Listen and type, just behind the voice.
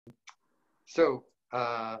So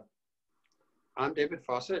I'm David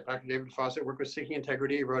Fawcett, Dr. David Fawcett, work with Seeking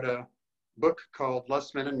Integrity. He wrote a book called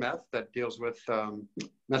Lust, Men, and Meth that deals with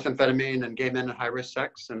methamphetamine and gay men and high-risk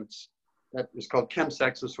sex. And that is called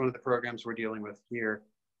ChemSex. It's one of the programs we're dealing with here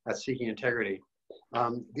at Seeking Integrity.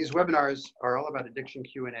 These webinars are all about addiction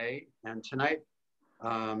Q&A. And tonight,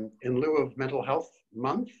 in lieu of Mental Health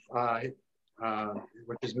Month,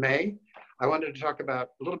 which is May, I wanted to talk about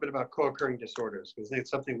a little bit about co-occurring disorders, because I think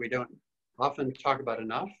it's something we don't often talk about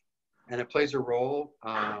enough, and it plays a role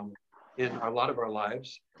in a lot of our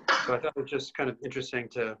lives. So I thought it was just kind of interesting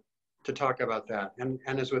to talk about that. And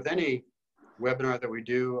as with any webinar that we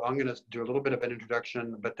do, I'm going to do a little bit of an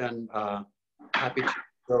introduction, but then happy to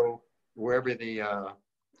go wherever the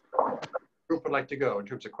group would like to go in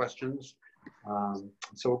terms of questions.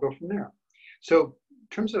 So we'll go from there. So in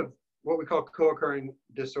terms of what we call co-occurring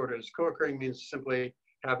disorders, co-occurring means simply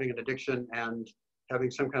having an addiction and having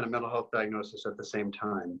some kind of mental health diagnosis at the same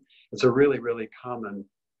time. It's a really, really common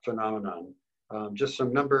phenomenon. Just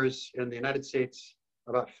some numbers: in the United States,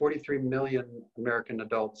 about 43 million American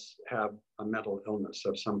adults have a mental illness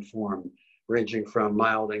of some form, ranging from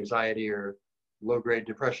mild anxiety or low-grade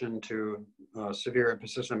depression to severe and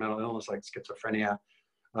persistent mental illness like schizophrenia.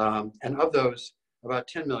 And of those, about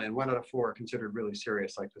 10 million, 1 out of 4, are considered really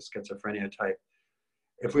serious, like the schizophrenia type.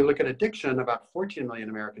 If we look at addiction, about 14 million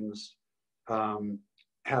Americans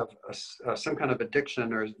have some kind of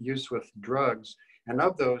addiction or use with drugs. And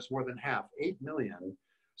of those, more than half, 8 million,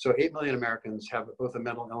 so 8 million Americans have both a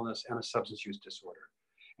mental illness and a substance use disorder.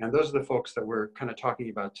 And those are the folks that we're kind of talking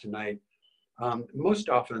about tonight. Most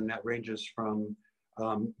often that ranges from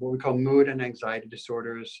what we call mood and anxiety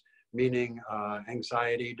disorders, meaning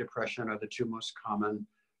anxiety, depression are the two most common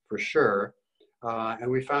for sure.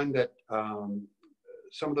 And we find that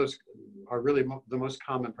some of those are really the most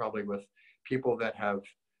common probably with people that have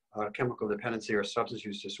chemical dependency or substance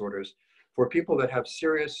use disorders. For people that have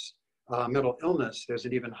serious mental illness, there's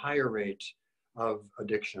an even higher rate of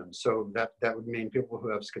addiction. So that would mean people who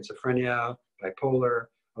have schizophrenia, bipolar,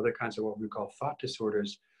 other kinds of what we call thought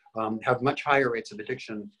disorders, have much higher rates of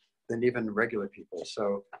addiction than even regular people.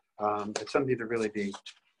 So it's something to really be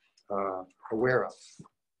aware of.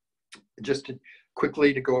 Just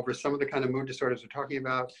quickly to go over some of the kind of mood disorders we're talking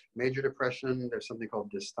about: major depression, there's something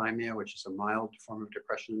called dysthymia, which is a mild form of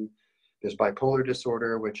depression. There's bipolar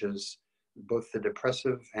disorder, which is both the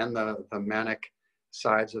depressive and the manic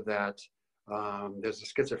sides of that. There's the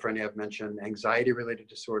schizophrenia I've mentioned, anxiety-related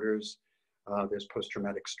disorders. There's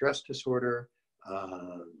post-traumatic stress disorder,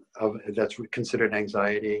 that's considered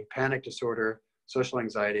anxiety, panic disorder, social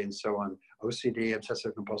anxiety, and so on, OCD,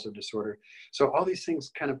 obsessive compulsive disorder. So all these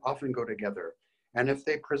things kind of often go together. And if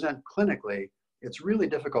they present clinically, it's really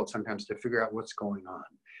difficult sometimes to figure out what's going on,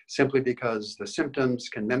 simply because the symptoms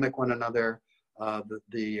can mimic one another.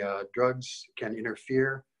 The drugs can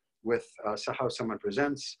interfere with how someone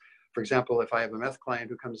presents. For example, if I have a meth client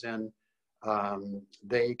who comes in,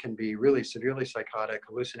 they can be really severely psychotic,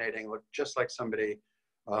 hallucinating, look just like somebody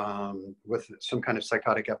with some kind of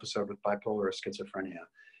psychotic episode with bipolar or schizophrenia.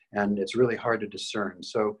 And it's really hard to discern.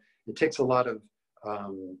 So it takes a lot of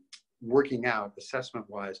working out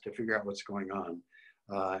assessment-wise to figure out what's going on.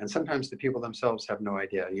 And sometimes the people themselves have no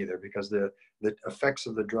idea either, because the effects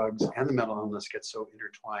of the drugs and the mental illness get so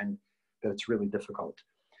intertwined that it's really difficult.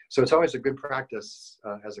 So it's always a good practice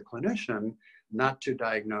as a clinician not to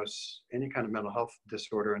diagnose any kind of mental health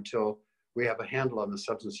disorder until we have a handle on the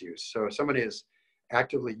substance use. So if somebody is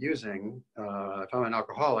actively using, if I'm an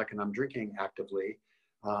alcoholic and I'm drinking actively,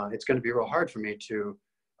 it's going to be real hard for me to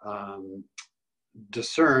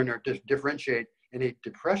discern or differentiate any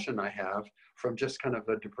depression I have from just kind of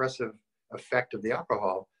a depressive effect of the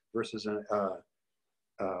alcohol versus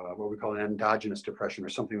what we call an endogenous depression, or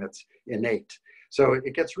something that's innate. So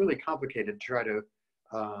it gets really complicated to try to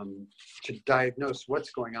diagnose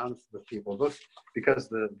what's going on with people, both because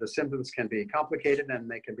the symptoms can be complicated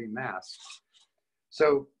and they can be masked.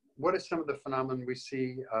 So what are some of the phenomena we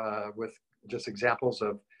see with just examples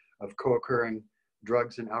of co-occurring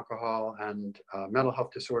drugs and alcohol and mental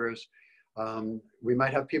health disorders? We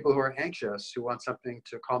might have people who are anxious, who want something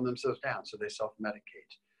to calm themselves down, so they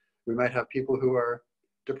self-medicate. We might have people who are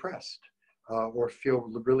depressed or feel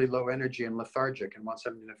really low energy and lethargic and want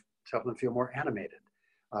something to help them feel more animated.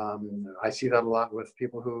 I see that a lot with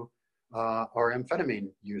people who are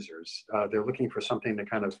amphetamine users. They're looking for something to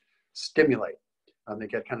kind of stimulate. They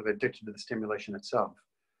get kind of addicted to the stimulation itself.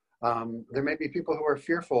 There may be people who are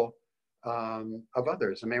fearful of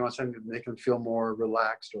others and may want something that make them feel more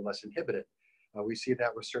relaxed or less inhibited. We see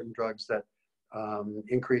that with certain drugs that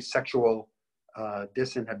increase sexual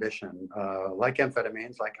disinhibition, like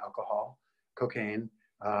amphetamines, like alcohol, cocaine,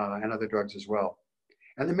 and other drugs as well.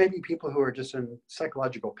 And there may be people who are just in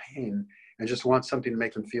psychological pain and just want something to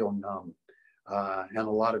make them feel numb. And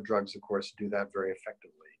a lot of drugs, of course, do that very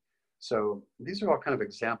effectively. So these are all kind of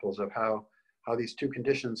examples of how these two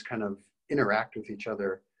conditions kind of interact with each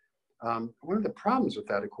other. One of the problems with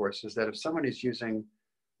that, of course, is that if someone is using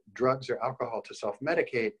drugs or alcohol to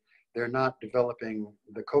self-medicate, they're not developing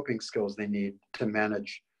the coping skills they need to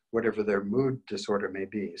manage whatever their mood disorder may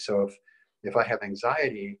be. So if I have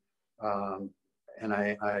anxiety and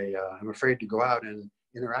I'm afraid to go out and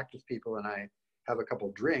interact with people, and I have a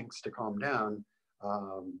couple drinks to calm down,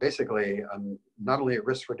 basically I'm not only at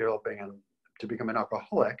risk for developing to become an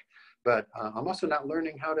alcoholic, but I'm also not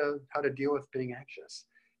learning how to deal with being anxious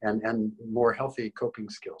and more healthy coping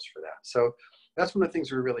skills for that. So that's one of the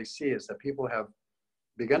things we really see, is that people have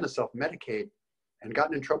begun to self-medicate and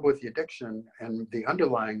gotten in trouble with the addiction, and the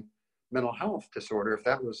underlying mental health disorder, if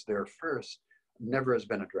that was there first, never has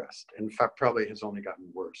been addressed. In fact, probably has only gotten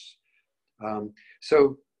worse.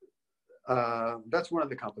 So that's one of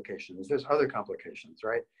the complications. There's other complications,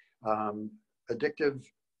 right? Addictive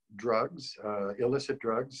drugs, illicit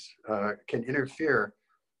drugs, can interfere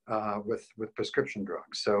with prescription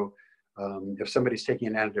drugs. So if somebody's taking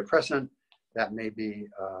an antidepressant, that may be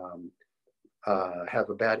have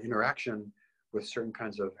a bad interaction with certain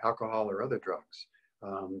kinds of alcohol or other drugs.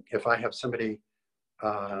 If I have somebody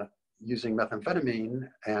using methamphetamine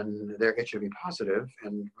and they're HIV positive,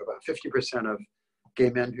 and about 50% of gay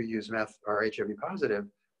men who use meth are HIV positive,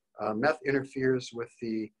 meth interferes with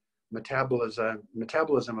the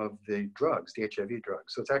metabolism of the drugs, the HIV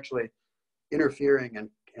drugs. So it's actually interfering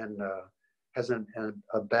and has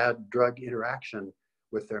a bad drug interaction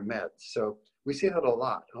with their meds. So we see that a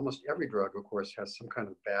lot. Almost every drug, of course, has some kind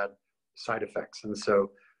of bad side effects. And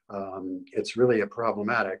so it's really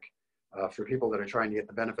problematic for people that are trying to get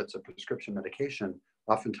the benefits of prescription medication.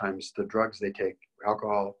 Oftentimes the drugs they take,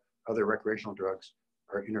 alcohol, other recreational drugs,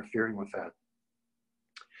 are interfering with that.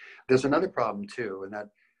 There's another problem too, and that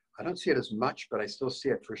I don't see it as much, but I still see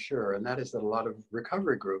it for sure. And that is that a lot of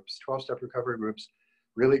recovery groups, 12-step recovery groups,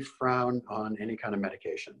 really frown on any kind of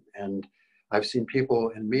medication. And I've seen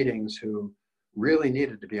people in meetings who really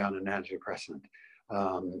needed to be on an antidepressant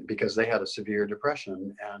because they had a severe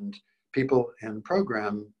depression, and people in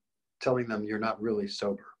program telling them you're not really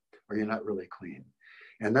sober or you're not really clean.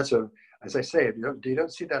 And that's as I say, you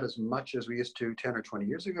don't see that as much as we used to 10 or 20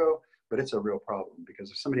 years ago, but it's a real problem,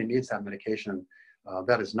 because if somebody needs that medication,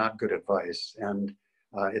 that is not good advice. And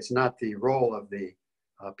it's not the role of the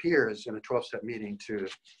peers in a 12-step meeting to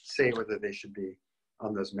say whether they should be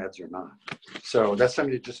on those meds or not. So that's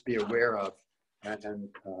something to just be aware of and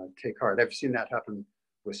take heart. I've seen that happen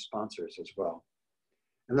with sponsors as well.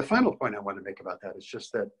 And the final point I want to make about that is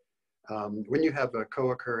just that when you have a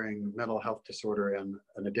co-occurring mental health disorder and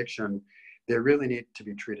an addiction, they really need to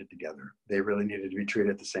be treated together. They really needed to be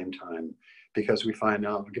treated at the same time, because we find,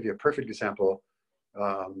 I'll give you a perfect example,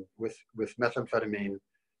 with methamphetamine,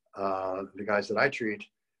 the guys that I treat,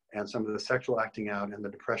 and some of the sexual acting out and the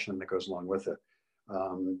depression that goes along with it.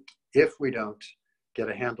 If we don't get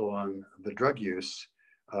a handle on the drug use,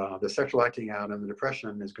 the sexual acting out and the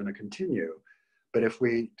depression is going to continue. But if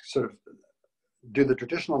we sort of do the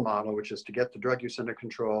traditional model, which is to get the drug use under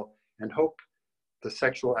control and hope the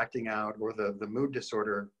sexual acting out or the mood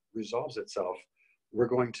disorder resolves itself, we're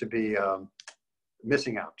going to be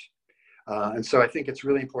missing out. And so I think it's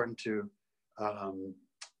really important to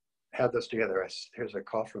have those together. Here's a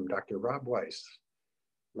call from Dr. Rob Weiss.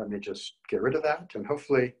 Let me just get rid of that, and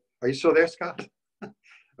hopefully, are you still there, Scott?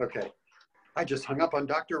 Okay. I just hung up on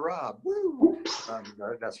Dr. Rob. Woo!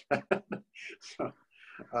 No, that's so,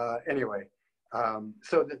 anyway,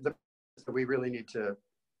 so we really need to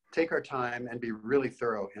take our time and be really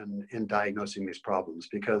thorough in diagnosing these problems,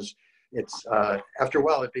 because it's after a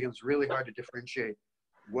while it becomes really hard to differentiate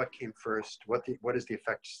what came first, what is the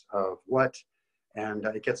effects of what, and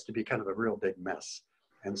it gets to be kind of a real big mess.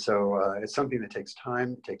 And so it's something that takes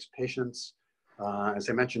time, takes patience. As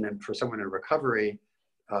I mentioned, and for someone in recovery,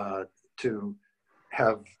 to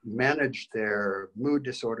have managed their mood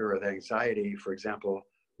disorder or the anxiety, for example,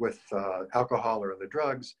 with alcohol or other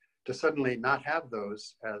drugs, to suddenly not have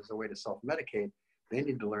those as a way to self-medicate, they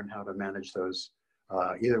need to learn how to manage those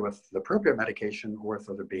either with the appropriate medication or with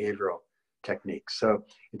other behavioral techniques. So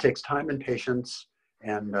it takes time and patience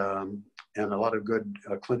and a lot of good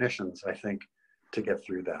clinicians, I think, to get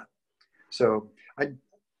through that. So maybe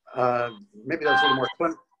that was a little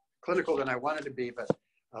more clinical than I wanted to be, but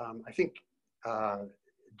I think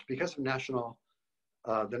because of the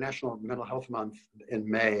National Mental Health Month in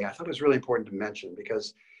May, I thought it was really important to mention,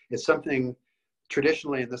 because it's something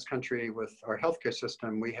traditionally in this country with our healthcare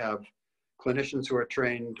system, we have clinicians who are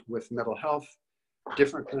trained with mental health,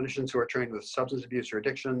 different clinicians who are trained with substance abuse or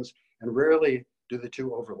addictions, and rarely do the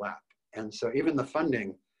two overlap. And so even the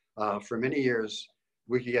funding, for many years,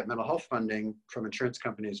 we could get mental health funding from insurance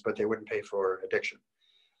companies, but they wouldn't pay for addiction.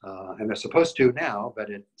 And they're supposed to now, but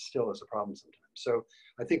it still is a problem sometimes. So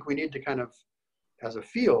I think we need to kind of, as a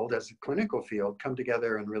field, as a clinical field, come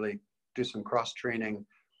together and really do some cross-training,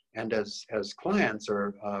 and as clients,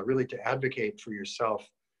 or really to advocate for yourself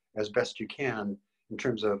as best you can in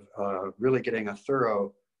terms of really getting a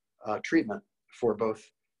thorough treatment for both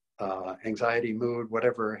anxiety, mood,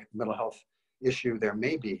 whatever mental health issue there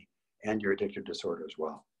may be, and your addictive disorder as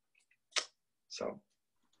well. So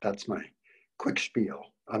that's my quick spiel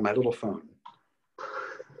on my little phone.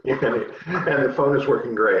 Yeah, and the phone is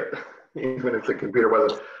working great, even if the computer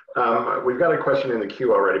wasn't. We've got a question in the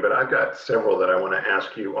queue already, but I've got several that I want to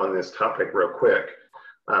ask you on this topic real quick,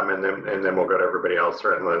 and then we'll go to everybody else,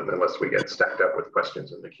 or unless we get stacked up with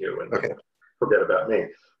questions in the queue and okay. Forget about me.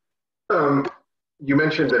 You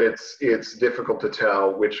mentioned that it's difficult to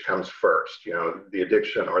tell which comes first, you know, the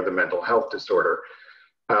addiction or the mental health disorder.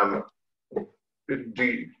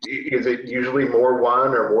 Is it usually more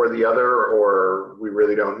one or more the other, or we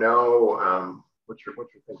really don't know? What's your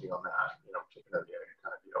thinking on that? You know, chicken or the egg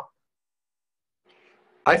kind of deal.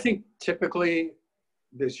 I think typically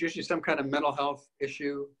there's usually some kind of mental health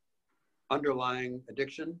issue underlying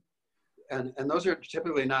addiction, and those are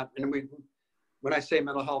typically not. And when I say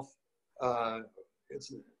mental health,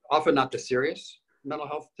 it's often not the serious mental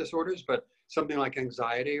health disorders, but something like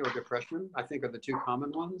anxiety or depression, I think, are the two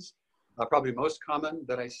common ones. Probably most common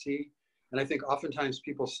that I see. And I think oftentimes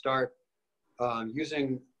people start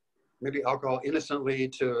using maybe alcohol innocently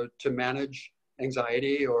to manage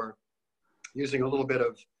anxiety, or using a little bit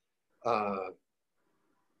of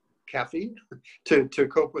caffeine to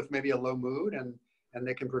cope with maybe a low mood, and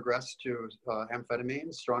they can progress to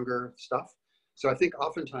amphetamines, stronger stuff. So I think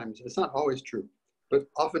oftentimes, it's not always true, but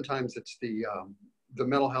oftentimes it's the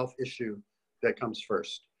mental health issue that comes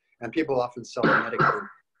first. And people often self-medicate,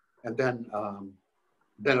 and then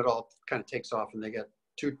it all kind of takes off, and they get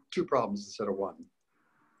two problems instead of one.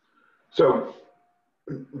 So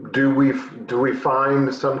do we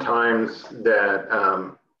find sometimes that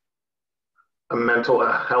a mental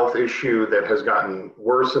health issue that has gotten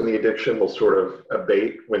worse in the addiction will sort of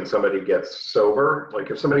abate when somebody gets sober? Like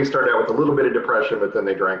if somebody started out with a little bit of depression, but then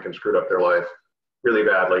they drank and screwed up their life really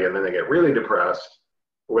badly, and then they get really depressed,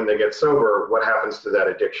 when they get sober, what happens to that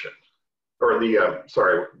addiction? Or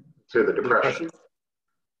to the depression?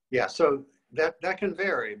 Yeah, so that can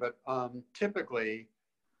vary, but typically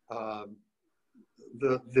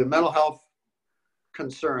the mental health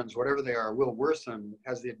concerns, whatever they are, will worsen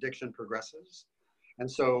as the addiction progresses. And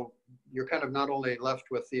so you're kind of not only left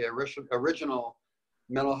with the original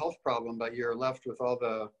mental health problem, but you're left with all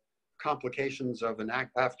the complications of an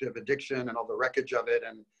active addiction and all the wreckage of it,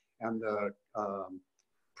 and the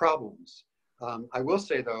problems. I will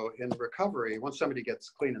say though, in recovery, once somebody gets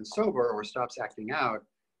clean and sober or stops acting out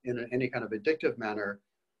in any kind of addictive manner,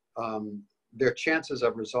 their chances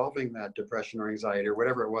of resolving that depression or anxiety or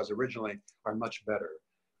whatever it was originally are much better,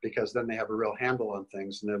 because then they have a real handle on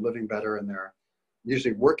things and they're living better, and they're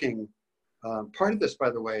usually working. Part of this, by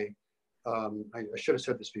the way, I should have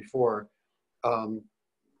said this before,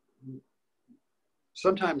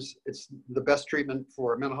 sometimes it's the best treatment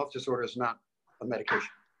for mental health disorder is not a medication,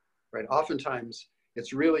 right? Oftentimes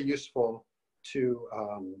it's really useful to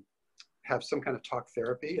have some kind of talk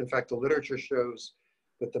therapy. In fact, the literature shows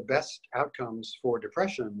that the best outcomes for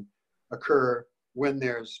depression occur when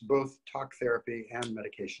there's both talk therapy and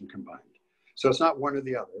medication combined. So it's not one or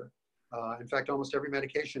the other. In fact, almost every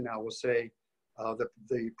medication now will say that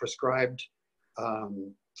the prescribed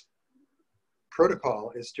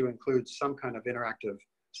protocol is to include some kind of interactive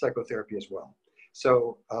psychotherapy as well.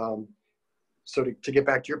 So, to get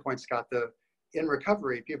back to your point, Scott, in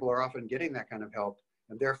recovery, people are often getting that kind of help,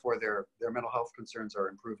 and therefore their mental health concerns are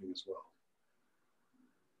improving as well.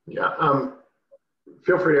 Yeah,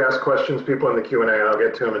 feel free to ask questions, people in the Q&A. I'll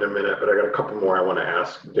get to them in a minute, but I got a couple more I want to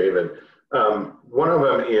ask David. One of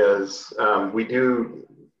them is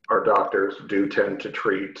our doctors do tend to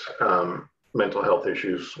treat mental health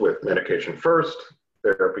issues with medication first,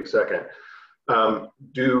 therapy second.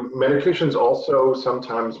 Do medications also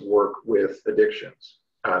sometimes work with addictions?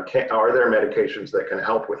 Are there medications that can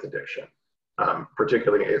help with addiction,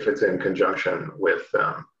 particularly if it's in conjunction with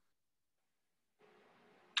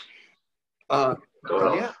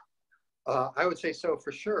yeah, I would say so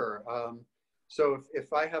for sure. So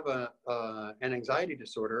if I have an anxiety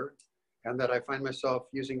disorder and that I find myself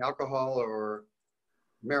using alcohol or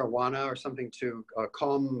marijuana or something to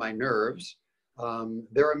calm my nerves,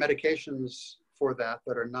 there are medications for that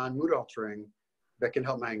that are non-mood altering that can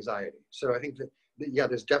help my anxiety. So I think that, yeah,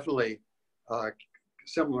 there's definitely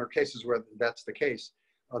similar cases where that's the case.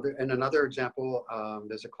 In another example,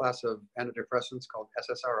 there's a class of antidepressants called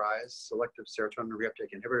SSRIs, selective serotonin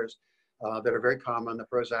reuptake inhibitors, that are very common, the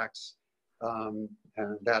Prozacs, and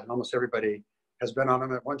that almost everybody has been on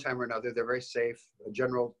them at one time or another. They're very safe.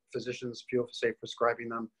 General physicians feel safe prescribing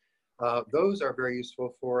them. Those are very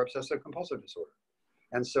useful for obsessive compulsive disorder.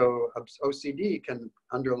 And so OCD can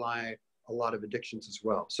underlie a lot of addictions as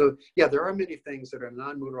well. So yeah, there are many things that are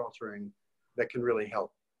non-mood altering that can really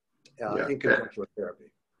help in conjunction with therapy.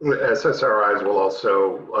 SSRIs will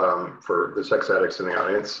also, for the sex addicts in the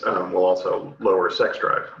audience, will also lower sex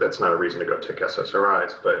drive. That's not a reason to go take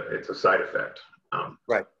SSRIs, but it's a side effect.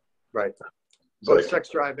 Right. So both sex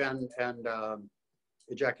drive and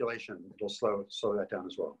ejaculation will slow that down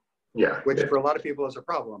as well. Yeah. Which for a lot of people is a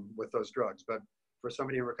problem with those drugs, but for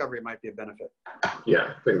somebody in recovery, it might be a benefit.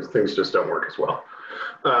 Yeah, things just don't work as well.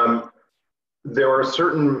 There are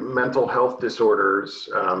certain mental health disorders.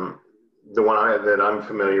 The one that I'm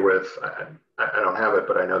familiar with, I don't have it,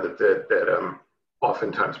 but I know that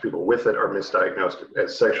oftentimes people with it are misdiagnosed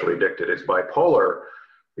as sexually addicted. It's bipolar,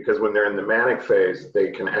 because when they're in the manic phase,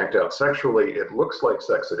 they can act out sexually. It looks like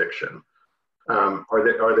sex addiction.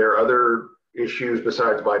 Are there other issues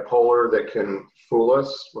besides bipolar that can fool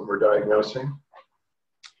us when we're diagnosing?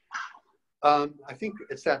 I think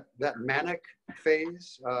it's that manic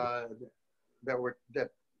phase that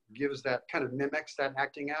gives that kind of mimics that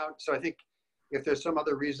acting out. So I think if there's some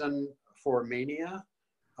other reason for mania,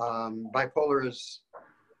 bipolar is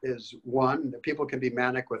one. People can be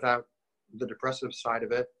manic without the depressive side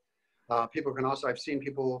of it. People can also, I've seen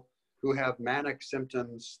people who have manic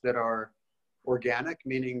symptoms that are organic,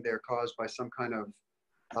 meaning they're caused by some kind of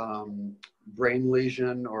brain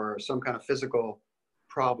lesion or some kind of physical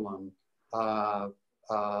problem. A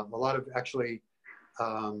lot of actually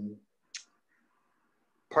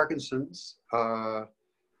Parkinson's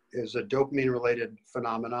is a dopamine-related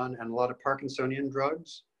phenomenon, and a lot of Parkinsonian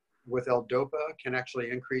drugs with L-DOPA can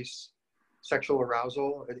actually increase sexual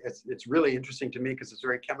arousal. It's really interesting to me because it's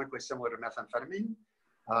very chemically similar to methamphetamine,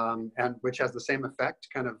 and which has the same effect,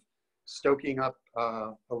 kind of stoking up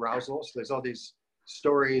arousal. So there's all these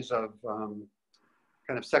stories of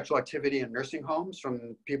kind of sexual activity in nursing homes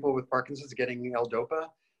from people with Parkinson's getting L-DOPA,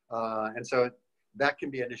 and so that can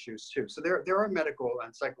be an issue too. So there are medical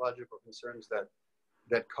and psychological concerns that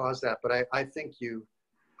cause that, but I think you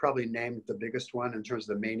probably named the biggest one in terms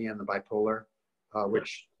of the mania and the bipolar,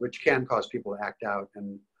 which can cause people to act out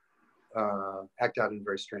in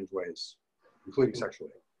very strange ways, including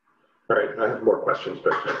sexually. All right, I have more questions,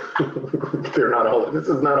 but they're not all. This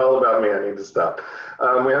is not all about me. I need to stop.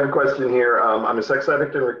 We have a question here. I'm a sex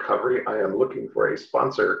addict in recovery. I am looking for a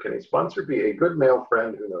sponsor. Can a sponsor be a good male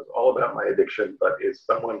friend who knows all about my addiction, but is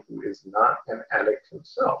someone who is not an addict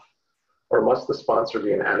himself? Or must the sponsor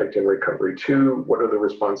be an addict in recovery too? What are the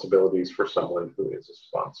responsibilities for someone who is a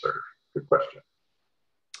sponsor? Good question.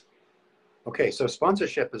 Okay, so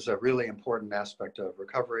sponsorship is a really important aspect of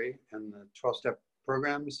recovery and the 12-step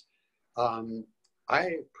programs.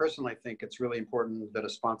 I personally think it's really important that a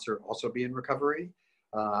sponsor also be in recovery.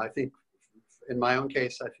 I think in my own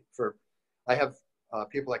case, I have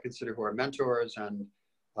people I consider who are mentors and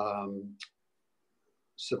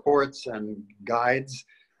supports and guides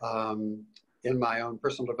in my own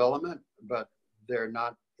personal development, but they're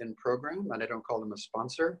not in program, and I don't call them a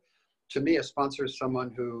sponsor. To me, a sponsor is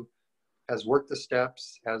someone who has worked the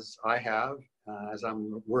steps as I have, as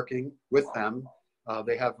I'm working with them.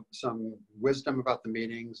 They have some wisdom about the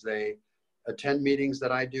meetings. They attend meetings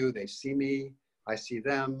that I do. They see me, I see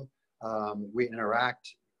them. We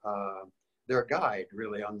interact. They're a guide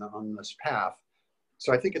really on this path.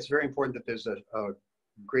 So I think it's very important that there's a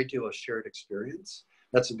great deal of shared experience.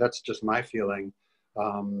 That's just my feeling.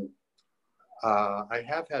 I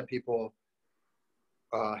have had people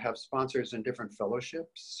have sponsors in different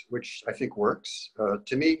fellowships, which I think works.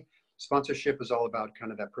 To me, sponsorship is all about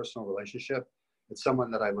kind of that personal relationship. It's someone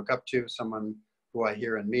that I look up to, someone who I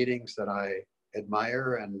hear in meetings that I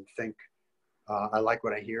admire and think I like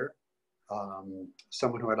what I hear,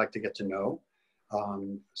 someone who I'd like to get to know.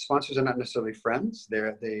 Sponsors are not necessarily friends.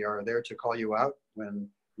 They are there to call you out when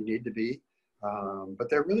you need to be, but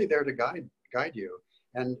they're really there to guide you.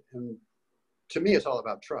 And to me, it's all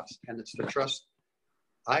about trust. And it's the trust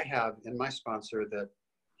I have in my sponsor that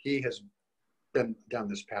he has been down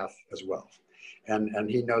this path as well. And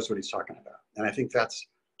he knows what he's talking about. And I think that's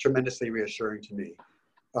tremendously reassuring to me.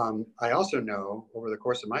 I also know over the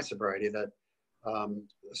course of my sobriety that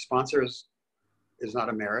Sponsors is not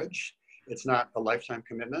a marriage. It's not a lifetime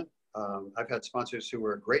commitment. I've had sponsors who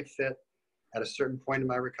were a great fit at a certain point in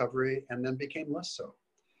my recovery and then became less so.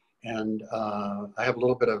 And I have a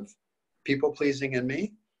little bit of people pleasing in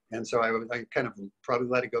me. And so I kind of probably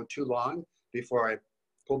let it go too long before I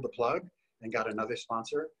pulled the plug and got another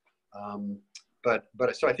sponsor.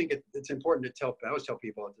 So I think it's important to I always tell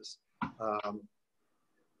people this,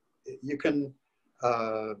 you can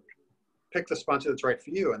pick the sponsor that's right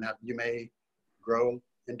for you, and that you may grow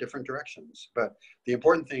in different directions. But the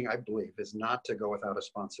important thing, I believe, is not to go without a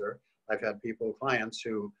sponsor. I've had clients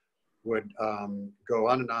who would go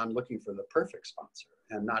on and on looking for the perfect sponsor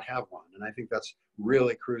and not have one. And I think that's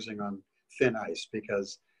really cruising on thin ice,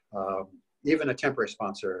 because even a temporary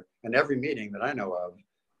sponsor, and every meeting that I know of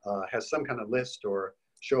has some kind of list or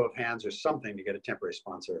show of hands or something to get a temporary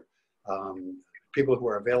sponsor. People who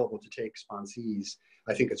are available to take sponsees,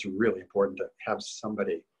 I think it's really important to have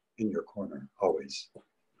somebody in your corner always.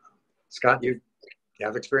 Scott, you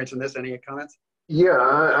have experience in this? Any comments? Yeah,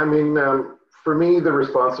 I mean, for me, the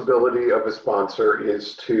responsibility of a sponsor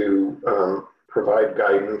is to provide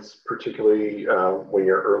guidance, particularly when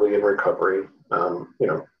you're early in recovery. Go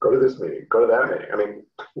to this meeting, go to that meeting. I mean,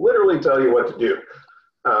 literally tell you what to do.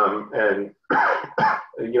 And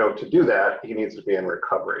to do that, he needs to be in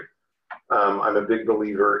recovery. I'm a big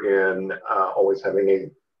believer in always having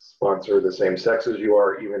a sponsor the same sex as you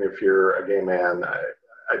are, even if you're a gay man.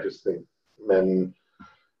 I just think men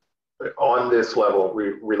on this level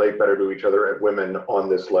relate better to each other, and women on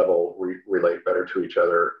this level relate better to each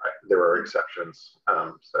other. There are exceptions.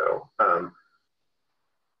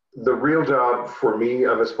 The real job for me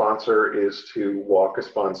of a sponsor is to walk a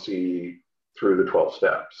sponsee through the 12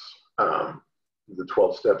 steps. The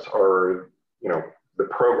 12 steps are, the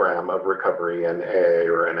program of recovery in AA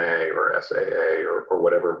or NA or SAA or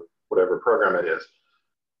whatever program it is.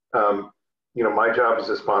 My job as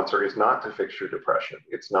a sponsor is not to fix your depression.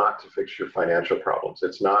 It's not to fix your financial problems.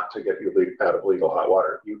 It's not to get you out of legal hot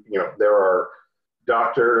water. There are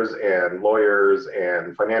doctors and lawyers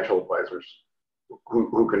and financial advisors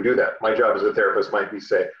who can do that. My job as a therapist might be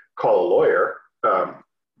say, call a lawyer,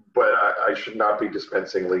 but I should not be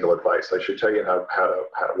dispensing legal advice. I should tell you how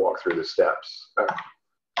to walk through the steps.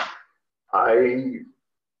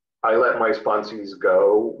 I let my sponsees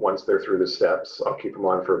go once they're through the steps. I'll keep them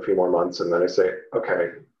on for a few more months, and then I say, okay,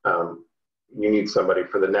 you need somebody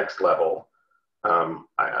for the next level.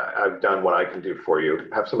 I've done what I can do for you.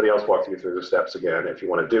 Have somebody else walk you through the steps again if you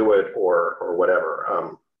want to do it, or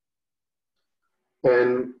whatever.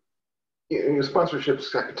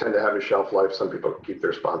 Sponsorships tend to have a shelf life. Some people keep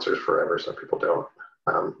their sponsors forever. Some people don't.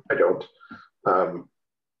 I don't.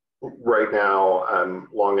 Right now, I'm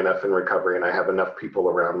long enough in recovery, and I have enough people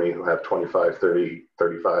around me who have 25, 30,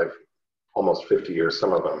 35, almost 50 years,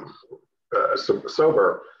 some of them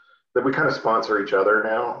sober, that we kind of sponsor each other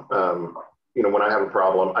now. When I have a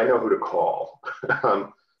problem, I know who to call.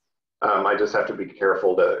 I just have to be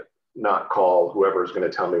careful to not call whoever's going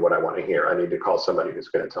to tell me what I want to hear. I need to call somebody who's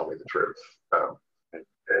going to tell me the truth.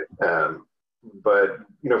 But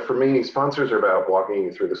for me, sponsors are about walking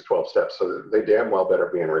you through this 12 steps, so that they damn well better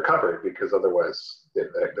be in recovery, because otherwise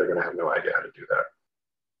they're going to have no idea how to do that.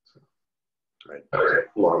 So, right. Okay,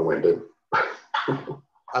 long-winded.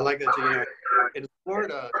 I like that. In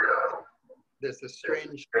Florida, there's this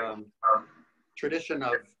strange tradition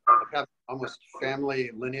of having almost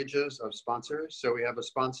family lineages of sponsors. So we have a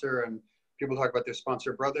sponsor, and people talk about their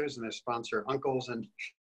sponsor brothers and their sponsor uncles, and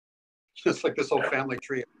just like this whole family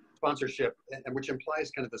tree of sponsorship, and which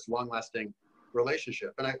implies kind of this long-lasting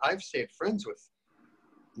relationship. And I've stayed friends with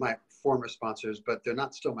my former sponsors, but they're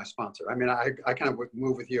not still my sponsor. I mean, I kind of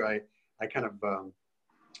move with you. I kind of,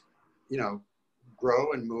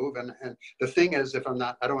 grow and move. And the thing is, I don't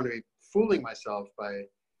want to be fooling myself by,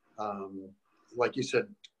 like you said,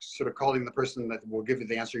 sort of calling the person that will give you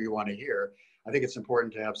the answer you want to hear. I think it's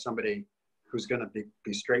important to have somebody who's going to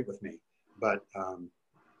be straight with me. But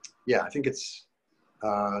I think it's,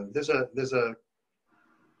 there's a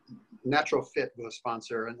natural fit with a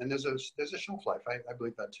sponsor, and there's a shelf life. I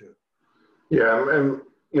believe that too. Yeah, and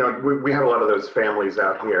we have a lot of those families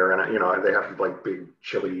out here, and they have like big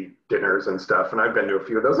chili dinners and stuff, and I've been to a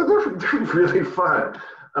few of those, and they're really fun.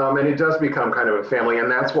 And it does become kind of a family, and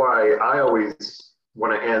that's why I always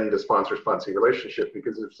want to end a sponsor-sponsee relationship,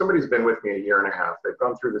 because if somebody's been with me a year and a half, they've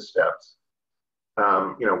gone through the steps,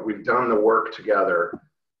 we've done the work together,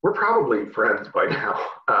 we're probably friends by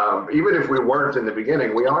now. Even if we weren't in the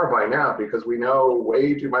beginning, we are by now, because we know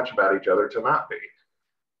way too much about each other to not be.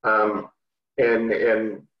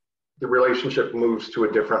 And the relationship moves to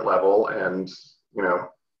a different level, and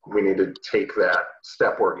we need to take that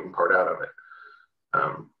step working part out of it.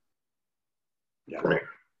 For me.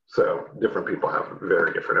 So different people have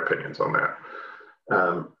very different opinions on that.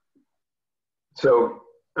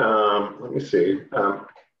 Let me see.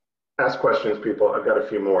 Ask questions, people. I've got a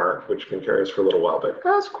few more, which can carry us for a little while, but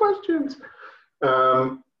ask questions.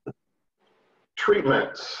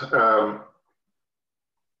 Treatments.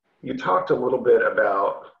 You talked a little bit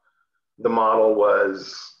about the model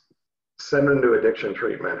was send them to addiction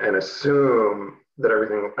treatment and assume that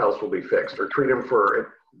everything else will be fixed, or treat them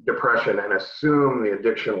for depression and assume the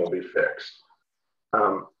addiction will be fixed.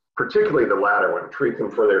 Particularly the latter one, treat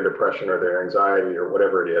them for their depression or their anxiety or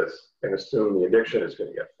whatever it is and assume the addiction is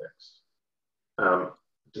going to get fixed.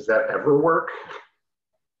 Does that ever work?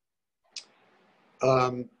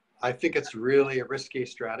 I think it's really a risky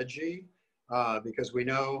strategy because we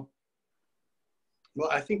know, well,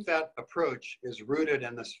 I think that approach is rooted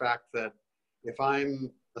in this fact that if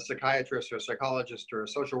I'm a psychiatrist or a psychologist or a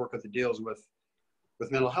social worker that deals with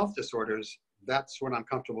mental health disorders, that's what I'm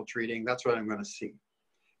comfortable treating. That's what I'm going to see.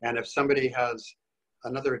 And if somebody has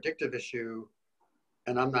another addictive issue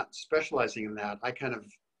and I'm not specializing in that, I kind of,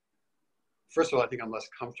 first of all, I think I'm less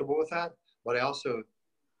comfortable with that, but I also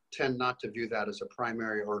tend not to view that as a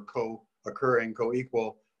primary or co-occurring,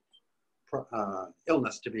 co-equal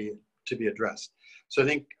illness to be addressed. So I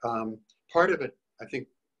think part of it, I think,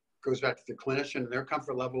 goes back to the clinician and their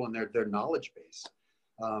comfort level and their knowledge base.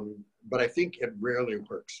 But I think it rarely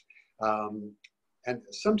works. And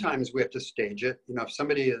sometimes we have to stage it. You know, if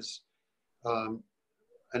somebody is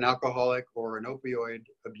an alcoholic or an opioid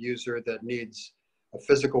abuser that needs a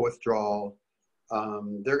physical withdrawal,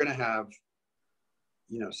 they're going to have,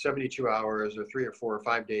 72 hours or 3 or 4 or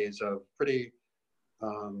 5 days of pretty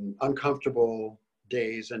uncomfortable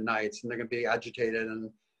days and nights, and they're going to be agitated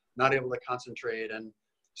and not able to concentrate. And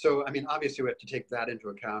so, I mean, obviously we have to take that into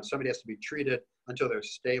account. Somebody has to be treated until they're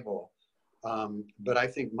stable. But I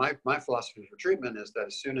think my philosophy for treatment is that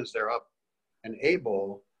as soon as they're up and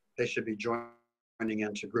able, they should be joining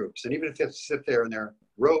into groups. And even if they sit there in their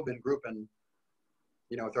robe and group and,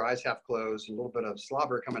 with their eyes half closed, and a little bit of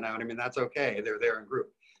slobber coming out, I mean, that's okay. They're there in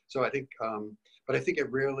group. So I think, but I think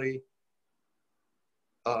it really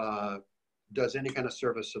does any kind of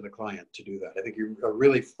service to the client to do that. I think a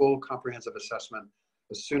really full comprehensive assessment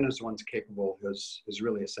as soon as one's capable is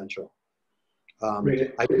really essential.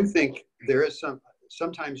 I do think there is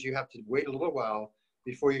sometimes you have to wait a little while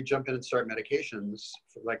before you jump in and start medications,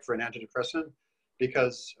 like for an antidepressant,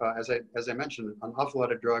 because as I mentioned, an awful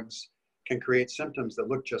lot of drugs can create symptoms that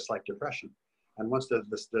look just like depression. And once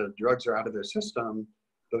the drugs are out of their system,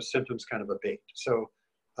 those symptoms kind of abate. So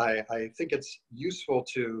I think it's useful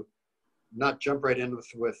to not jump right in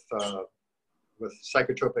with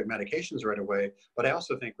psychotropic medications right away, but I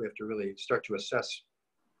also think we have to really start to assess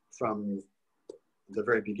from the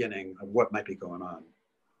very beginning of what might be going on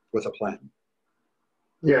with a plan.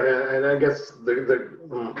 Yeah, and I guess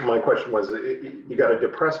my question was, you got a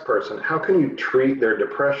depressed person, how can you treat their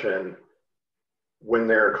depression when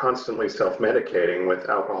they're constantly self-medicating with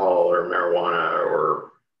alcohol or marijuana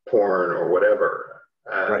or porn or whatever?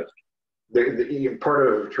 Right. Part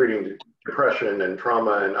of treating depression and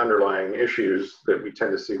trauma and underlying issues that we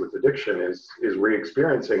tend to see with addiction is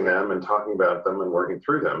re-experiencing them and talking about them and working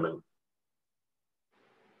through them. And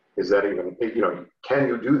is that even, can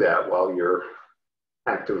you do that while you're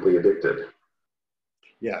actively addicted?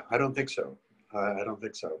 Yeah, I don't think so. I don't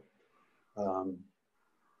think so.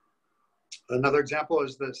 Another example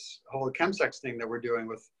is this whole chemsex thing that we're doing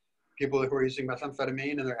with people who are using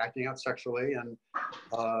methamphetamine and they're acting out sexually. And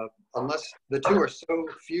unless the two are so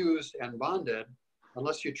fused and bonded,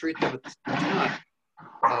 unless you treat them at the same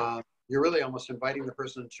time, you're really almost inviting the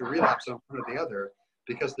person to relapse on one or the other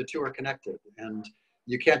because the two are connected. And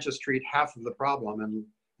you can't just treat half of the problem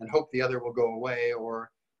and hope the other will go away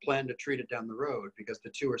or plan to treat it down the road because the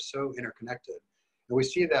two are so interconnected. And we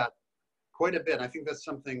see that quite a bit. I think that's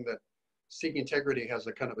something that Seeking Integrity has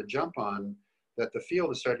a kind of a jump on, that the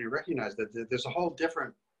field is starting to recognize that there's a whole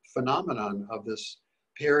different phenomenon of this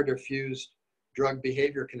paired or fused drug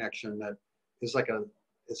behavior connection that is like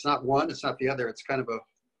it's not one, it's not the other, it's kind of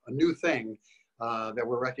a new thing that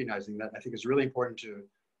we're recognizing that I think is really important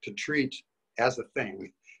to treat as a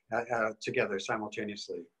thing together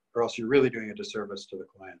simultaneously, or else you're really doing a disservice to the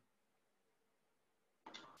client.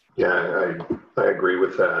 Yeah, I agree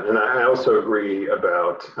with that. And I also agree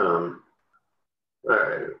about,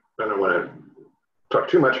 I don't want to talk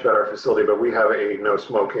too much about our facility, but we have a no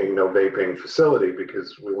smoking, no vaping facility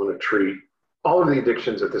because we want to treat all of the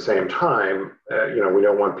addictions at the same time. We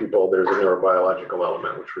don't want people, there's a neurobiological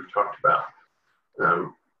element, which we've talked about.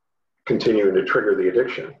 continuing to trigger the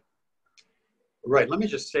addiction. Right. Let me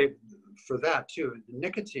just say for that too,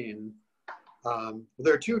 nicotine,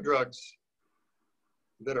 there are two drugs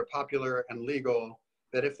that are popular and legal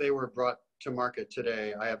that if they were brought to market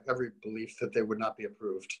today, I have every belief that they would not be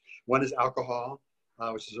approved. One is alcohol,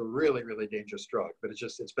 which is a really, really dangerous drug, but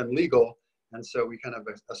it's been legal. And so we kind of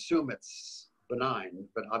assume it's benign,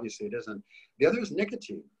 but obviously it isn't. The other is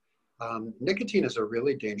nicotine. Nicotine is a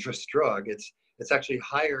really dangerous drug. It's actually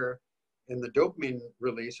higher in the dopamine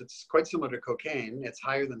release. It's quite similar to cocaine. It's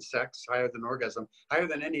higher than sex, higher than orgasm, higher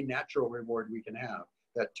than any natural reward we can have,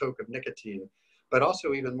 that toke of nicotine. But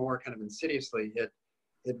also even more kind of insidiously, it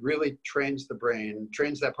really trains the brain,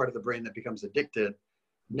 trains that part of the brain that becomes addicted.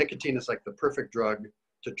 Nicotine is like the perfect drug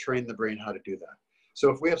to train the brain how to do that.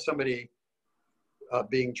 So if we have somebody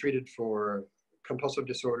being treated for compulsive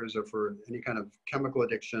disorders or for any kind of chemical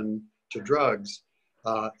addiction to drugs,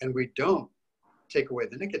 and we don't take away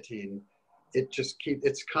the nicotine,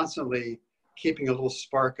 it's constantly keeping a little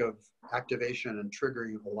spark of activation and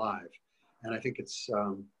triggering alive. And I think it's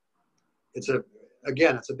a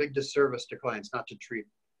big disservice to clients not to treat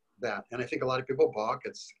that. And I think a lot of people balk.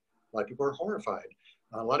 A lot of people are horrified.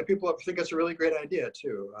 A lot of people think it's a really great idea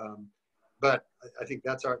too. But I think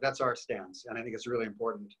that's our stance. And I think it's a really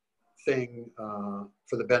important thing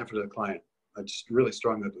for the benefit of the client. I just really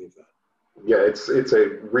strongly believe that. Yeah, it's a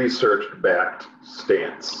research-backed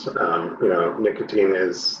stance. Nicotine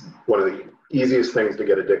is one of the easiest things to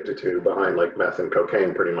get addicted to, behind like meth and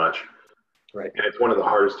cocaine, pretty much. Right. And it's one of the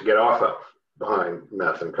hardest to get off of, behind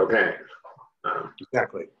meth and cocaine.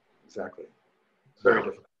 Exactly. Very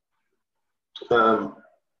different.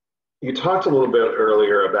 You talked a little bit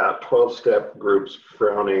earlier about 12-step groups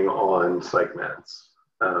frowning on psych meds.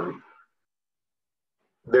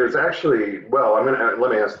 There's actually, let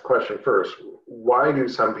me ask the question first. Why do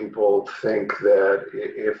some people think that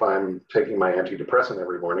if I'm taking my antidepressant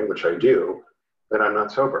every morning, which I do, then I'm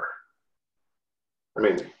not sober?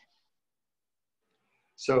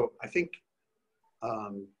 So I think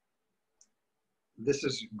this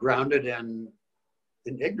is grounded in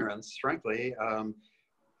ignorance, frankly.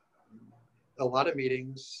 A lot of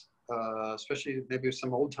meetings, especially maybe with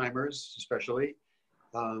some old timers, especially,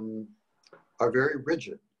 are very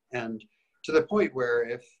rigid, and to the point where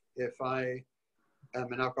if I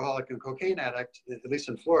am an alcoholic and cocaine addict, at least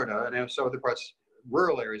in Florida, and so other parts,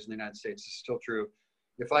 rural areas in the United States, is still true.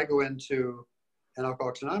 If I go into an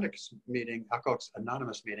Alcoholics Anonymous meeting,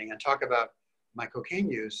 and talk about my cocaine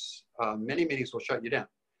use, many meetings will shut you down,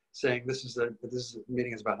 saying this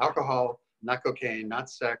meeting is about alcohol, not cocaine,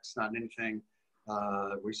 not sex, not anything.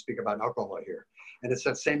 We speak about alcohol here, and it's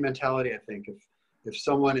that same mentality. I think if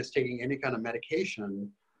someone is taking any kind of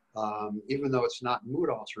medication, even though it's not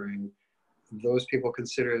mood altering, those people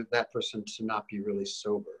consider that person to not be really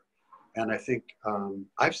sober. And I think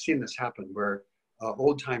I've seen this happen where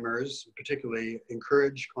old timers particularly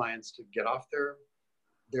encourage clients to get off their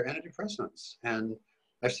antidepressants. And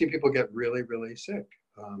I've seen people get really, really sick.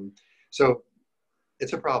 So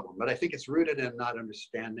it's a problem, but I think it's rooted in not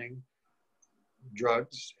understanding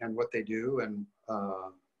drugs and what they do and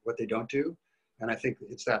what they don't do. And I think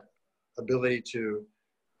it's that ability to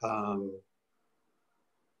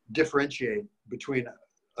differentiate between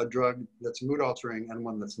a drug that's mood altering and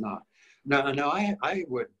one that's not. Now I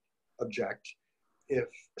would object if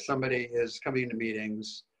somebody is coming into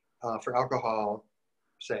meetings for alcohol,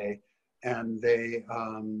 say, and they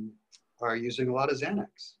are using a lot of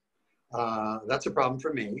Xanax. That's a problem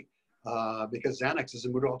for me because Xanax is a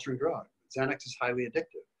mood altering drug. Xanax is highly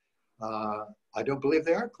addictive. I don't believe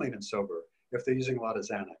they are clean and sober if they're using a lot of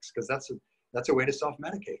Xanax, because that's a way to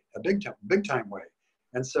self-medicate, a big time way.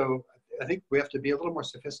 And so I think we have to be a little more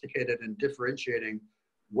sophisticated in differentiating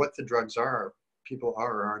what the drugs are people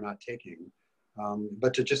are or are not taking.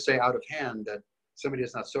 But to just say out of hand that somebody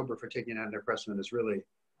is not sober for taking an antidepressant is really,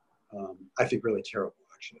 I think, really terrible,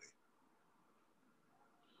 actually.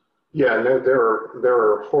 Yeah, no, there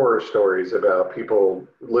are horror stories about people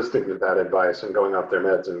listening to that advice and going off their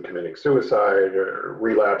meds and committing suicide or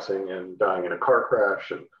relapsing and dying in a car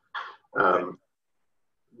crash. And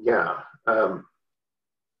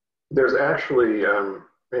there's actually,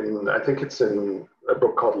 and I think it's in a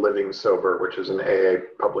book called Living Sober, which is an AA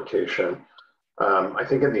publication. I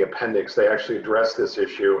think in the appendix they actually address this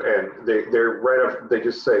issue, and they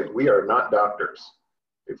just say, we are not doctors.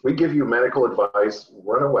 If we give you medical advice,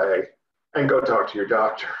 run away and go talk to your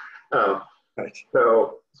doctor. Right.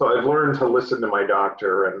 So I've learned to listen to my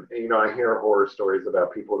doctor, and I hear horror stories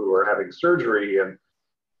about people who are having surgery and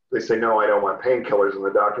they say, no, I don't want painkillers, and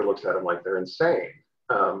the doctor looks at them like they're insane.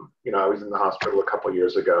 I was in the hospital a couple of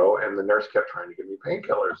years ago, and the nurse kept trying to give me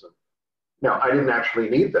painkillers, and Now, I didn't actually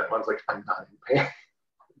need them. I was like, I'm not in pain.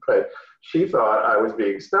 But she thought I was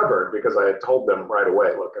being stubborn because I had told them right away,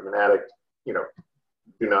 look, I'm an addict, you know,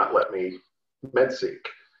 do not let me med seek.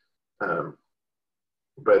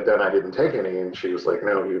 But then I didn't take any, and she was like,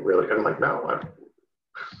 no, you really, and I'm like, no.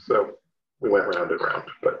 So we went round and round,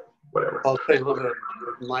 but whatever. I'll say a little bit of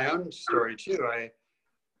my own story too. I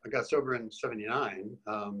got sober in '79,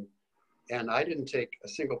 and I didn't take a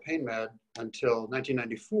single pain med until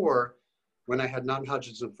 1994 when I had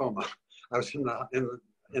non-Hodgkin's lymphoma. I was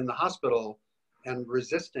in the hospital and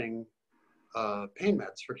resisting pain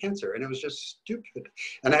meds for cancer, and it was just stupid.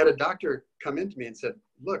 And I had a doctor come into me and said,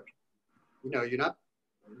 look, you know, you're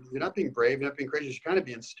not being brave, you're not being courageous, you're kind of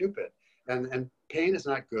being stupid. And pain is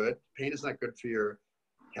not good. Pain is not good for your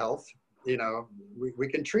health. You know, we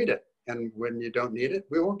can treat it. And when you don't need it,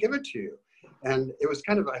 we won't give it to you. And it was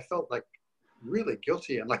kind of, I felt like really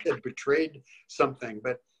guilty and like I'd betrayed something,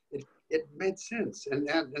 but it made sense.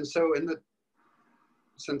 And so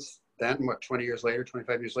since then, 20 years later,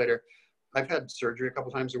 25 years later, I've had surgery a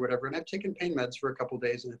couple times or whatever, and I've taken pain meds for a couple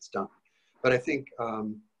days and it's done. But I think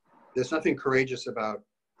there's nothing courageous about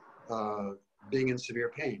being in severe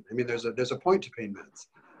pain. I mean, there's a point to pain meds.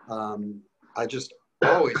 I just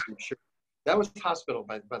always make sure. That was hospital,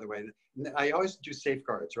 by the way. I always do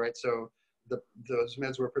safeguards, right? So those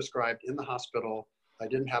meds were prescribed in the hospital. I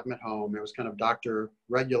didn't have them at home. It was kind of doctor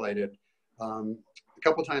regulated. A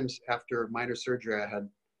couple times after minor surgery, I had,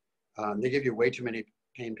 they give you way too many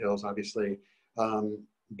pain pills, obviously,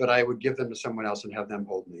 but I would give them to someone else and have them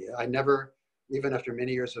hold me. I never, even after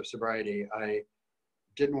many years of sobriety, I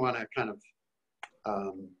didn't want to kind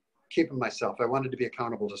of keep them myself. I wanted to be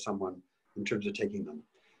accountable to someone in terms of taking them.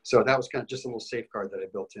 So that was kind of just a little safeguard that I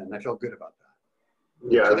built in. I felt good about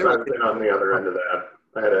that. Yeah, So I've been on the other end of that.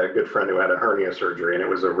 I had a good friend who had a hernia surgery, and it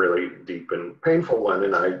was a really deep and painful one.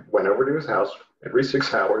 And I went over to his house every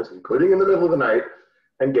 6 hours, including in the middle of the night,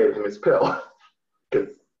 and gave him his pill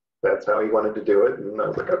because that's how he wanted to do it. And I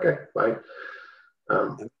was like, okay, fine.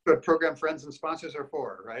 And what program friends and sponsors are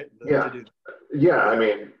for, right? Yeah, I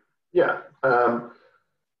mean, yeah.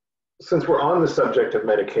 Since we're on the subject of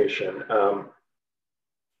medication,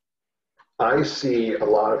 I see a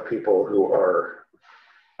lot of people who are,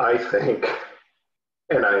 I think,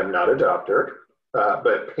 and I am not a doctor,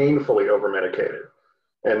 but painfully over-medicated.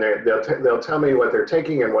 And they'll tell me what they're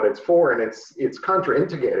taking and what it's for, and it's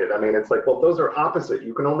contraindicated. I mean, it's like, well, those are opposite.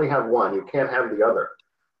 You can only have one. You can't have the other.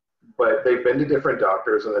 But they've been to different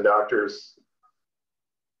doctors, and the doctors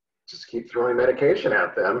just keep throwing medication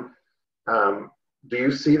at them. Do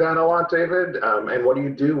you see that a lot, David? And what do you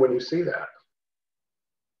do when you see that?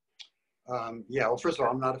 Yeah, well, first of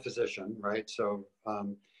all, I'm not a physician, right? So,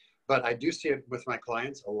 but I do see it with my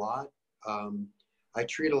clients a lot. I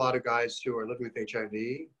treat a lot of guys who are living with HIV,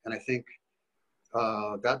 and I think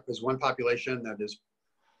that is one population that is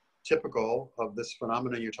typical of this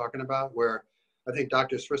phenomenon you're talking about, where I think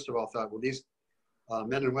doctors, first of all, thought, well, these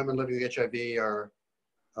men and women living with HIV are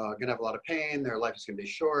going to have a lot of pain. Their life is going to be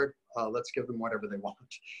short. Let's give them whatever they want.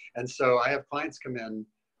 And so I have clients come in,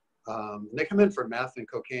 and they come in for meth and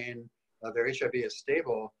cocaine. Their HIV is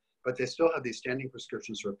stable, but they still have these standing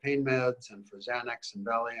prescriptions for pain meds and for Xanax and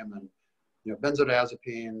Valium and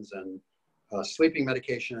benzodiazepines and sleeping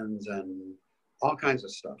medications and all kinds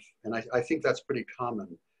of stuff. And I think that's pretty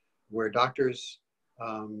common, where doctors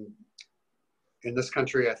in this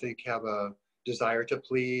country, I think, have a desire to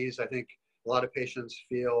please. I think a lot of patients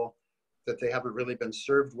feel that they haven't really been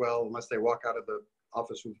served well unless they walk out of the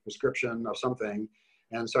office with a prescription of something.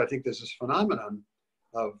 And so I think there's this phenomenon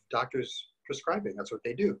of doctors prescribing. That's what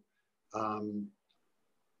they do. And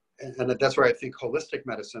that's where I think holistic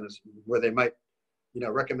medicine is, where they might,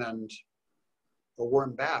 recommend a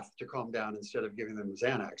warm bath to calm down instead of giving them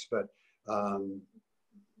Xanax. But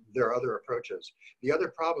there are other approaches. The other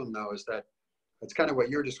problem, though, is that it's kind of what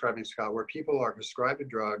you're describing, Scott, where people are prescribed a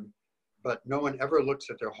drug, but no one ever looks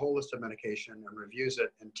at their whole list of medication and reviews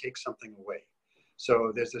it and takes something away.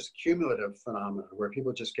 So there's this cumulative phenomenon where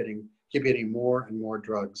people just keep getting more and more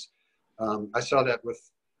drugs. I saw that with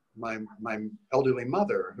my elderly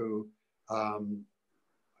mother, who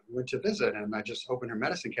went to visit, and I just opened her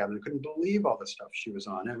medicine cabinet and couldn't believe all the stuff she was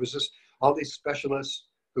on. And it was just all these specialists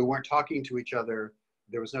who weren't talking to each other.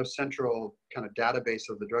 There was no central kind of database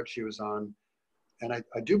of the drug she was on. And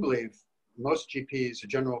I do believe most GPs or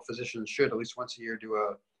general physicians should at least once a year do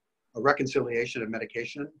a reconciliation of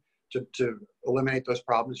medication to eliminate those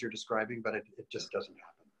problems you're describing, but it just doesn't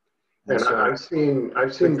happen. And so,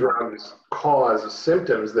 I've seen drugs cause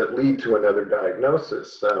symptoms that lead to another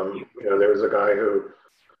diagnosis. There was a guy who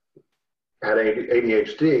had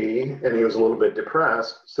ADHD and he was a little bit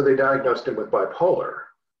depressed. So they diagnosed him with bipolar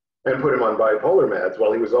and put him on bipolar meds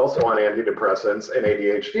while he was also on antidepressants and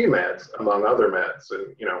ADHD meds, among other meds.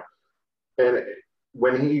 And, and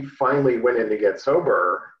when he finally went in to get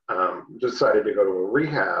sober, decided to go to a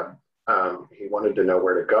rehab, he wanted to know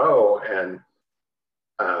where to go. And,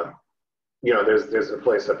 there's a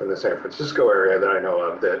place up in the San Francisco area that I know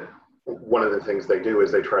of that one of the things they do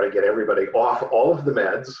is they try to get everybody off all of the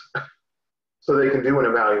meds so they can do an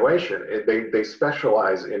evaluation. They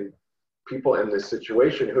specialize in people in this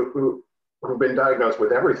situation who've been diagnosed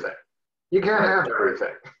with everything. You can't have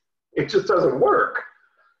everything. It just doesn't work.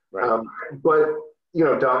 Right. But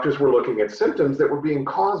doctors were looking at symptoms that were being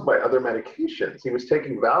caused by other medications. He was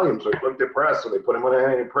taking Valium, so he looked depressed, so they put him on an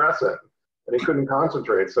antidepressant, and he couldn't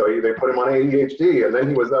concentrate, so they put him on ADHD, and then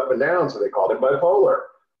he was up and down, so they called him bipolar.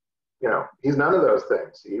 He's none of those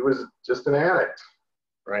things. He was just an addict.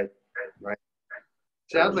 Right.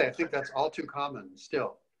 Sadly, I think that's all too common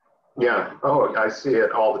still. Yeah. Oh, I see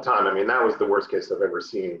it all the time. I mean, that was the worst case I've ever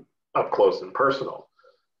seen up close and personal.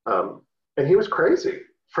 And he was crazy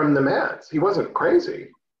from the meds. He wasn't crazy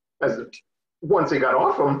once he got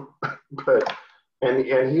off them, but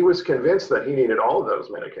he was convinced that he needed all of those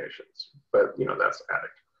medications. But that's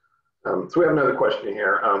addict. So we have another question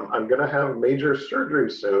here. I'm going to have major surgery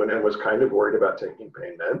soon and was kind of worried about taking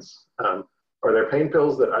pain meds. Are there pain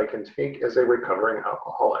pills that I can take as a recovering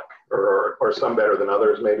alcoholic, or some better than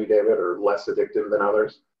others, maybe, David, or less addictive than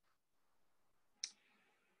others?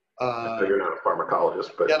 I know you're not a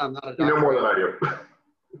pharmacologist, but I'm not a doctor. You know more than I do.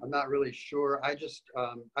 I'm not really sure. I just,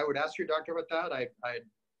 I would ask your doctor about that. I'd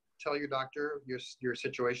tell your doctor your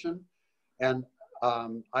situation, and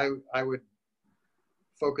I would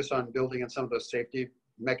focus on building in some of those safety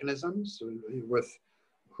mechanisms with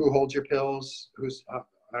who holds your pills, who's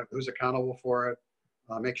accountable for it.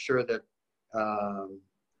 Make sure that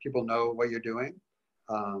people know what you're doing.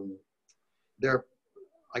 I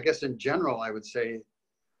guess in general, I would say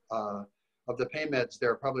of the pain meds,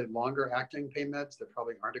 there are probably longer acting pain meds that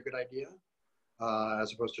probably aren't a good idea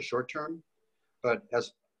as opposed to short term. But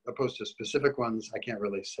as opposed to specific ones, I can't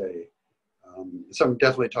really say. Some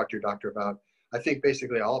definitely talk to your doctor about. I think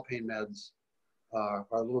basically all pain meds are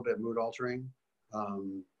a little bit mood altering.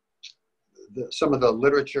 Some of the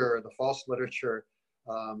literature, the false literature,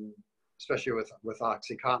 especially with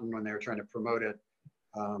OxyContin when they were trying to promote it,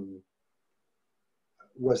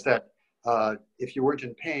 was that if you weren't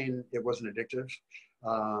in pain, it wasn't addictive.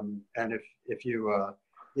 And if you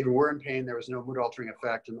even were in pain, there was no mood altering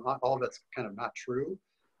effect, and all that's kind of not true.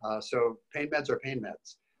 So pain meds are pain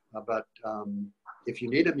meds, but if you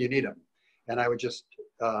need them, you need them. And I would just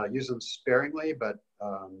use them sparingly, but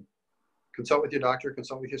consult with your doctor,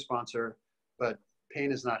 consult with your sponsor, but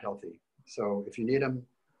pain is not healthy. So if you need them,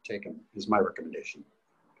 take them, is my recommendation,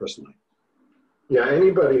 personally. Yeah,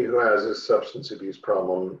 anybody who has a substance abuse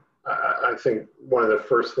problem, I think one of the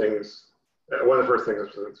first things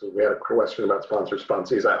is we had a question about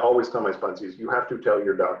sponsees. I always tell my sponsees, you have to tell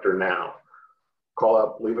your doctor now. Call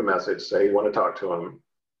up, leave a message, say you want to talk to him.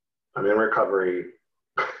 I'm in recovery,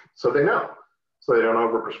 so they know, so they don't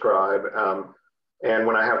overprescribe. And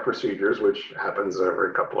when I have procedures, which happens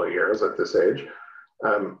every couple of years at this age,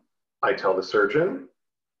 I tell the surgeon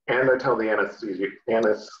and I tell the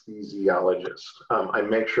anesthesiologist. I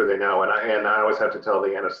make sure they know, and I always have to tell the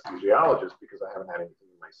anesthesiologist because I haven't had anything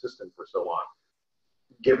in my system for so long.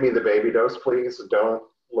 Give me the baby dose, please. Don't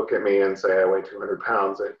look at me and say I weigh 200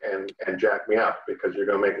 pounds and jack me up because you're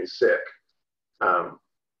going to make me sick.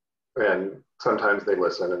 And sometimes they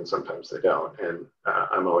listen and sometimes they don't. And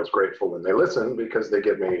I'm always grateful when they listen because they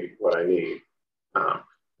give me what I need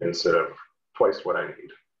instead of twice what I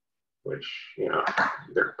need, which,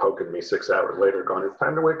 they're poking me 6 hours later going, it's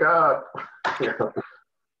time to wake up.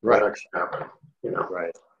 Right. That can happen,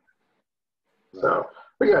 Right. So,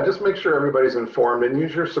 but yeah, just make sure everybody's informed and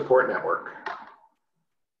use your support network.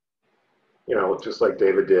 Just like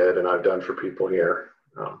David did and I've done for people here.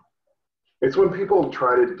 It's when people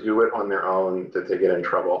try to do it on their own that they get in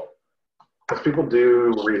trouble. Because people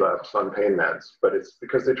do relapse on pain meds, but it's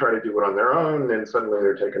because they try to do it on their own and suddenly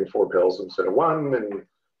they're taking 4 pills instead of 1 and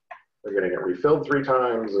they're getting it refilled 3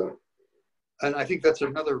 times. And I think that's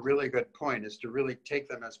another really good point, is to really take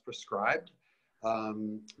them as prescribed,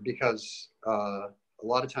 because a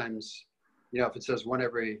lot of times, if it says 1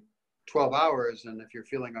 every 12 hours, and if you're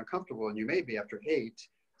feeling uncomfortable, and you may be after 8,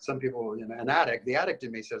 some people, the addict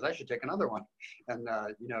in me says, I should take another one and,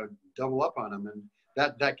 double up on them. And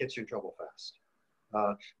that gets you in trouble fast.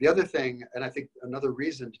 The other thing, and I think another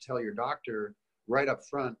reason to tell your doctor right up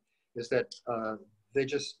front, is that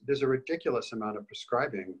there's a ridiculous amount of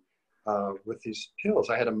prescribing with these pills.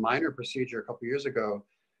 I had a minor procedure a couple years ago.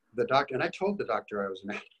 The doctor, and I told the doctor I was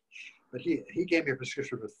mad, but he gave me a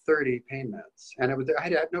prescription for 30 pain meds, and I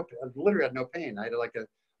literally had no pain. I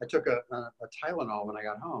took a Tylenol when I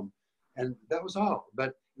got home, and that was all. But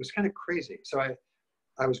it was kind of crazy. So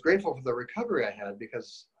I was grateful for the recovery I had,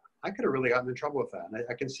 because I could have really gotten in trouble with that. And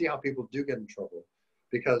I can see how people do get in trouble,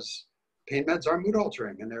 because pain meds are mood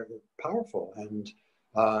altering and they're powerful. And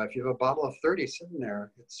if you have a bottle of 30 sitting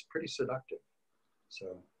there, it's pretty seductive.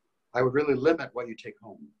 So I would really limit what you take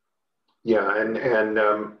home. Yeah, and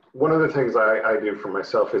one of the things I do for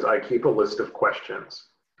myself is I keep a list of questions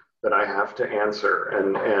that I have to answer.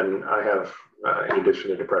 And I have, in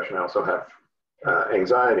addition to depression, I also have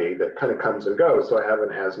anxiety that kind of comes and goes. So I have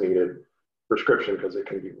an as needed prescription, because it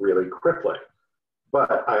can be really crippling.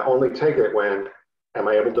 But I only take it when, am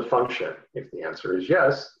I able to function? If the answer is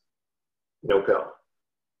yes, no pill.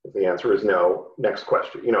 If the answer is no, next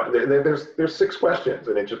question. You know, there's 6 questions,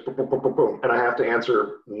 and it just boom, boom, boom, boom, boom. And I have to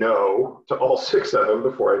answer no to all 6 of them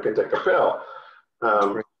before I can take a pill.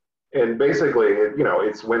 And basically, you know,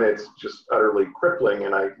 it's when it's just utterly crippling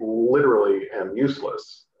and I literally am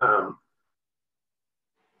useless,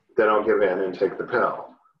 then I'll give in and take the pill.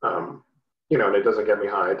 You know, and it doesn't get me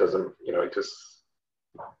high. It doesn't, you know, it just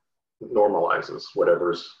normalizes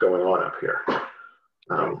whatever's going on up here.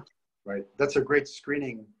 Right. That's a great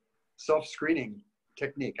self-screening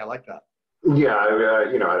technique. I like that. Yeah,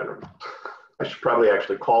 you know, I should probably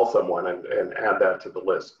actually call someone and add that to the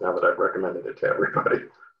list now that I've recommended it to everybody.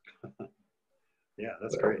 Yeah,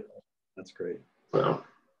 that's great. That's great. So,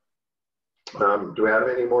 do we have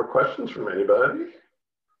any more questions from anybody?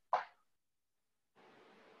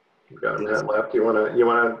 We've got a minute left. You want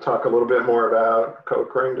to talk a little bit more about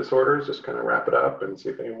co-occurring disorders? Just kind of wrap it up and see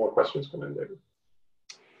if any more questions come in, David.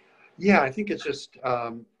 Yeah, I think it's just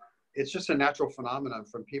a natural phenomenon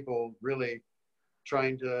from people really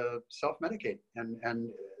trying to self-medicate, and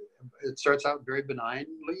it starts out very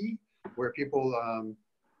benignly, where people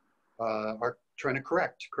are trying to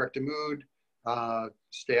correct a mood,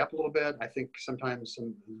 stay up a little bit. I think sometimes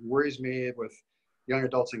worries me with young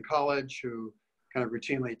adults in college who kind of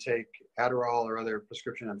routinely take Adderall or other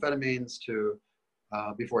prescription amphetamines to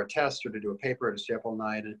before a test or to do a paper, to stay up all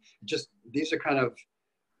night. And just, these are kind of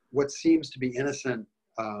what seems to be innocent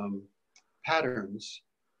patterns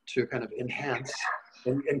to kind of enhance,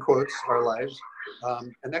 in quotes, our lives.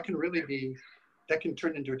 And that can really that can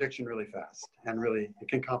turn into addiction really fast, and really, it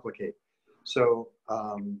can complicate. So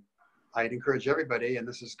I'd encourage everybody, and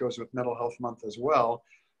this goes with Mental Health Month as well,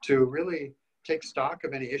 to really take stock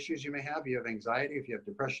of any issues you may have. If you have anxiety, if you have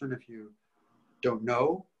depression, if you don't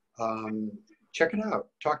know, check it out.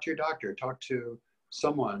 Talk to your doctor, talk to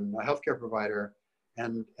someone, a healthcare provider,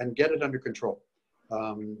 and get it under control.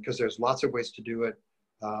 Because there's lots of ways to do it,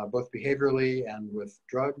 both behaviorally and with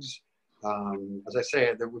drugs. As I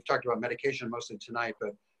say, we've talked about medication mostly tonight,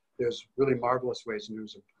 but there's really marvelous ways in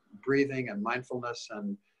terms of breathing and mindfulness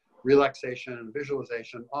and relaxation and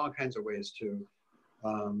visualization, all kinds of ways to,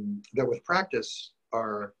 that with practice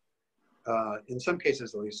are, in some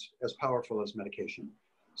cases at least, as powerful as medication.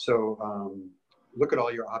 So look at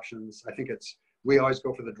all your options. I think we always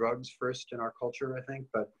go for the drugs first in our culture, I think,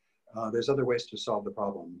 but there's other ways to solve the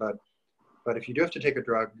problem. But if you do have to take a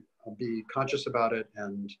drug, be conscious about it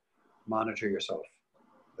and monitor yourself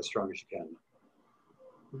as strong as you can.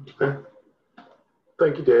 Okay.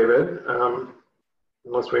 Thank you, David.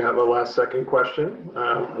 Unless we have a last second question,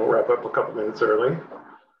 we'll wrap up a couple minutes early.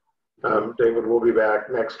 David will be back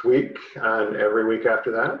next week and every week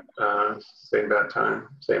after that. Same bad time,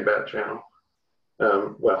 same bad channel.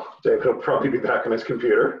 Well, David will probably be back on his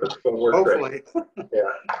computer. That's going to work. Hopefully. Great.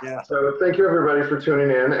 Yeah. So thank you, everybody, for tuning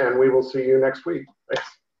in, and we will see you next week. Thanks.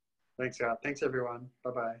 Thanks, Scott. Thanks, everyone.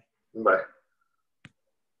 Bye-bye. Bye.